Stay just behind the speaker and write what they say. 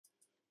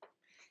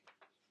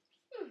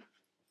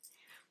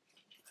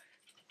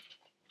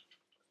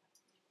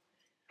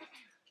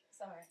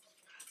Sorry.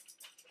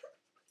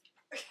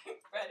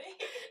 Ready?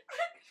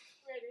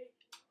 Ready.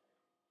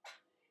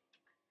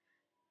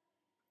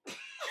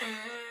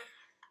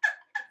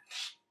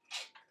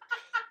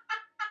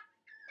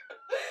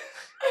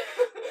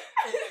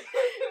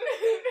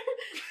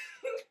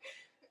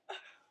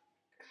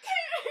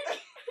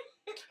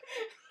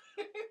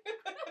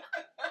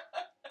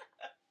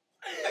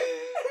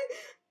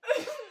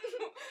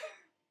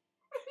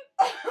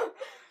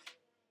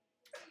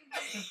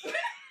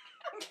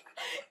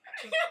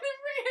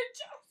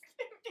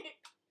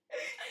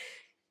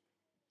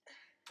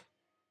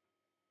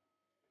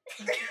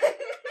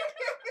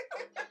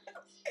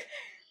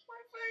 My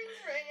phone's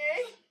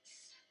ringing.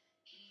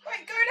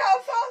 Wait, go down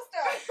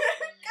faster.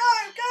 Go,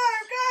 go,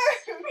 go.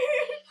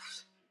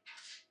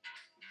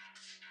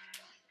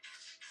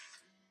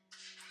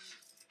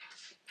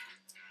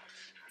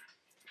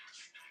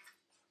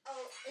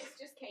 Oh, it's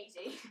just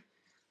Katie.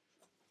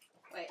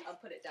 Wait,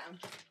 I'll put it down.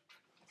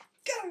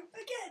 Go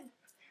again.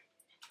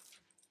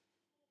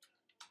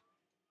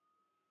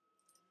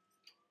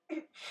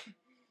 This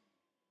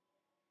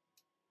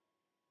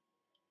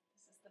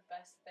is the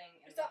best thing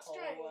in the whole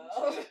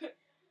world.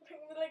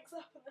 Putting the legs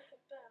up and the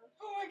head down.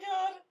 Oh my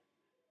god.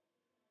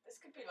 This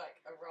could be like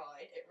a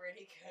ride. It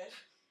really could.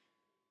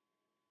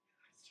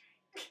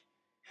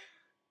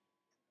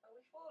 Are we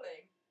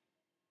falling?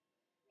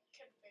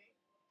 Could be.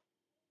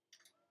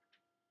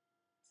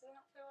 Does it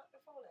not feel like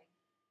we're falling?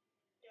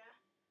 Yeah.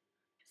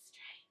 It's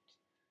strange.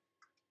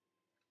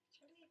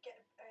 Surely you'd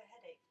get a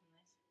headache from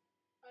this.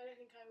 I don't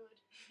think I would.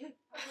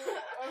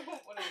 I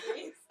want one of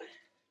these.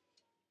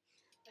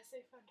 They're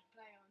so fun to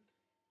play on.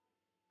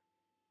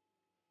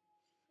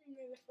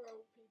 Maybe they're for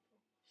old people.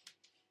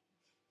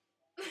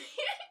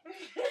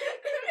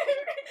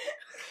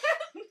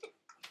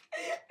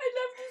 I'd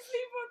love to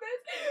sleep on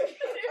this.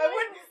 I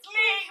wouldn't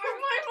sleep with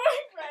my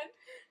boyfriend.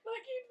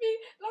 Like, you'd be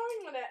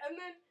lying on it, and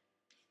then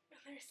when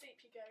they're asleep,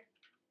 you go.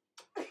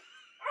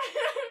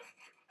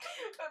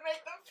 But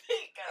make the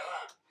feet go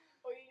up.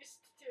 Or you just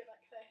do it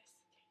like this.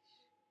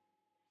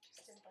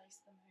 Just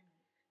embrace the moment.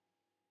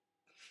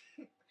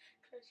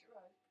 Close your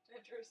eyes.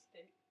 Pretend you're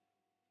asleep.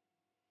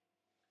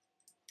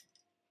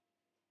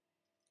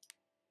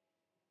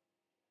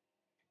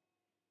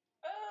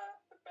 Ah,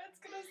 the bed's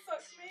gonna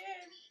suck me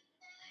in.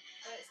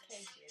 Oh, it's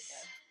Katie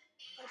again.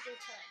 I'll do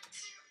check.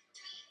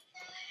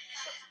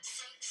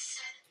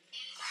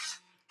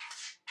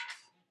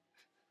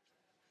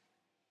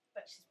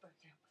 Bet she's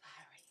broken up with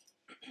Harry.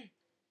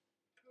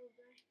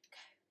 Probably.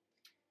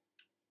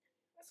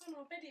 That's on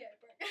our video,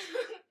 bro.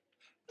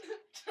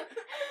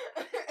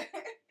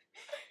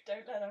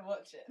 Don't let her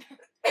watch it.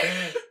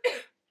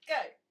 Go.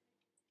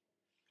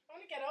 I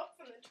want to get off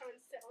and then try and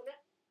sit on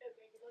it.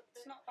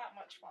 It's not that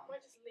much fun. I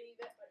might just leave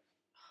it. Like,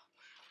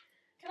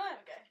 Can I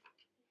have a go?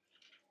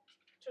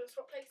 do you want to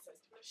swap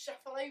places? I'm going to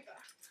shuffle over.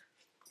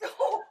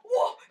 Oh,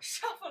 what?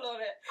 Shuffle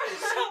on it.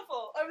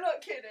 Shuffle. I'm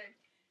not kidding.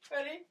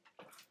 Ready?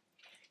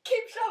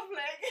 Keep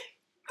shuffling.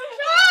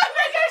 Ah,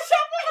 make her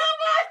shuffle that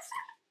much.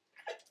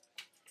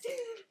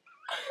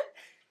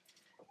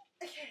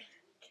 Okay.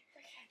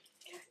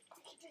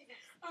 We can do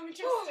this. I'm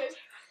interested.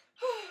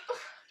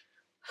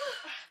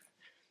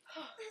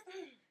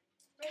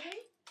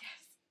 Ready?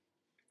 Yes.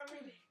 I'm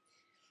ready.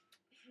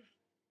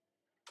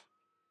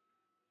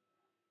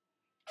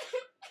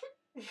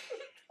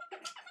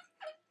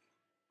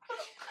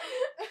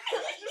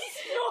 Just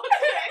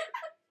snorting.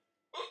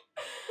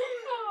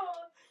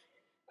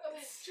 Oh,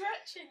 It's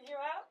stretching you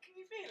out. Can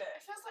you feel it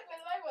it? feels like we're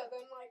lower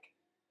than like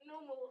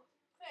normal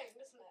thing,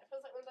 doesn't it? It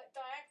feels like we're like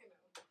diagonal.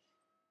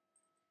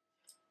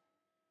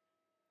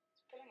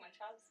 It's pulling my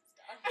trousers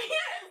down.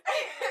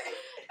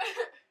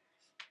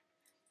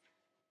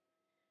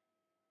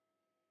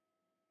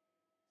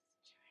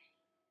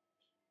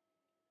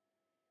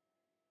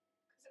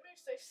 Because it moves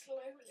so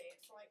slowly,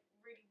 it's like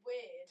really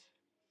weird.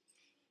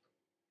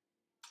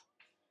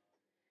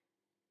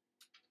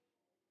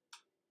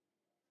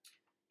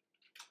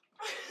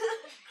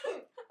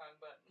 Wrong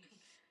button.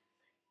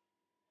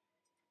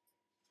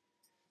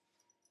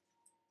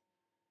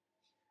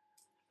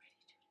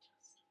 Ready to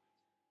adjust.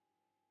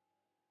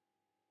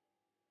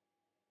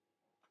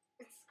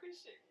 It's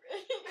squishing me.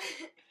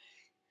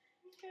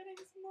 I'm getting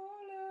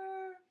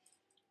smaller.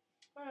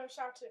 My mum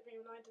shouted at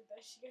me when I did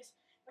this. She goes,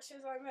 as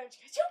soon as I moved,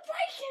 she goes, "You'll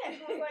break it!"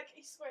 And I was like,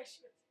 "You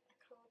squish." She goes,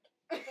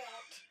 "I can't get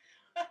out."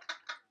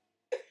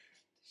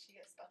 Does she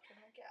get stuck in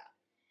her gap?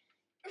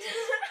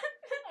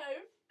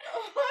 No.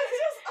 Oh, I'm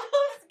just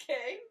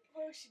asking.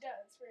 Well, she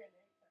does,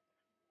 really.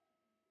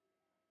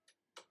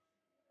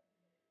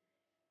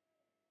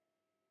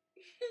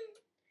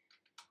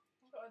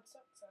 I've got odd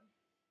socks on.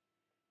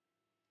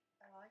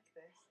 I like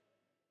this.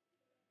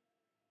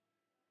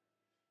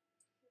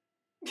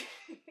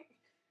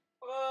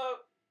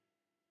 Whoa.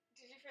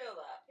 Did you feel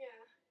that?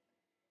 Yeah.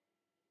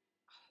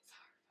 Oh, that's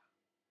horrible.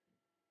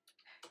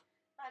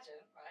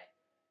 Imagine, right?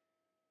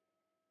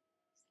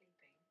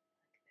 Sleeping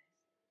like this.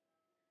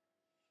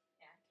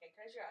 Yeah, okay,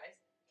 close your eyes.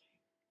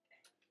 Okay.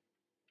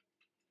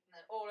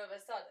 And then all of a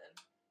sudden,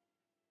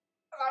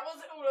 That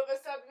wasn't all of a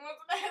sudden,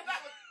 wasn't it?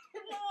 That was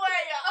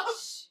way up.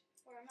 Shh.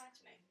 We're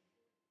imagining.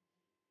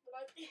 But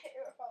I'd be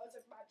here if I was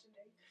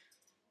imagining.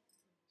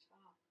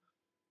 Shut up.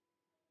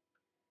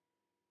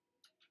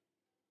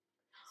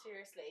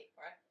 Seriously,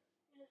 right?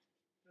 Yeah.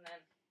 And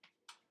then.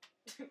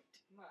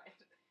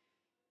 Mind.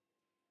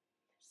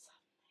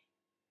 Suddenly.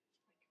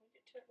 Wait, can we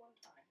do 2 at one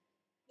time?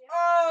 Yeah.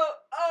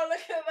 Oh,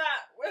 look at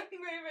that. We're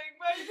moving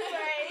both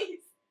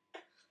ways.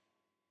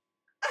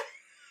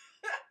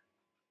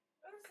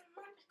 This is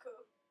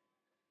magical.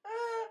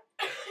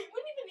 You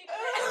wouldn't even need a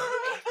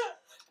pillow.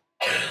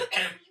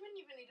 You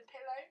wouldn't even need a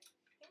pillow.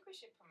 I think we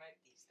should promote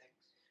these things.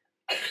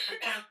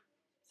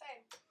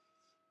 Same.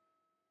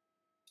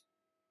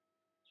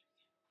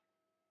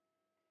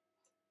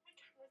 My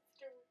camera's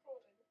still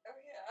recording. Oh,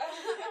 yeah.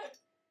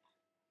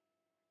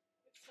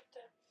 We just have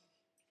to.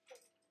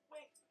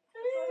 Wait. I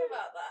forgot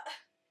about that.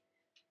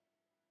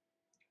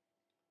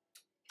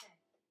 Okay,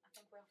 I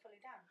think we're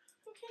fully down.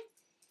 Okay.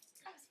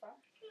 That was fun.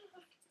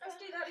 Let's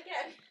do that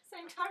again.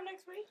 Same time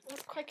next week. I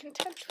was quite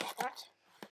content with that.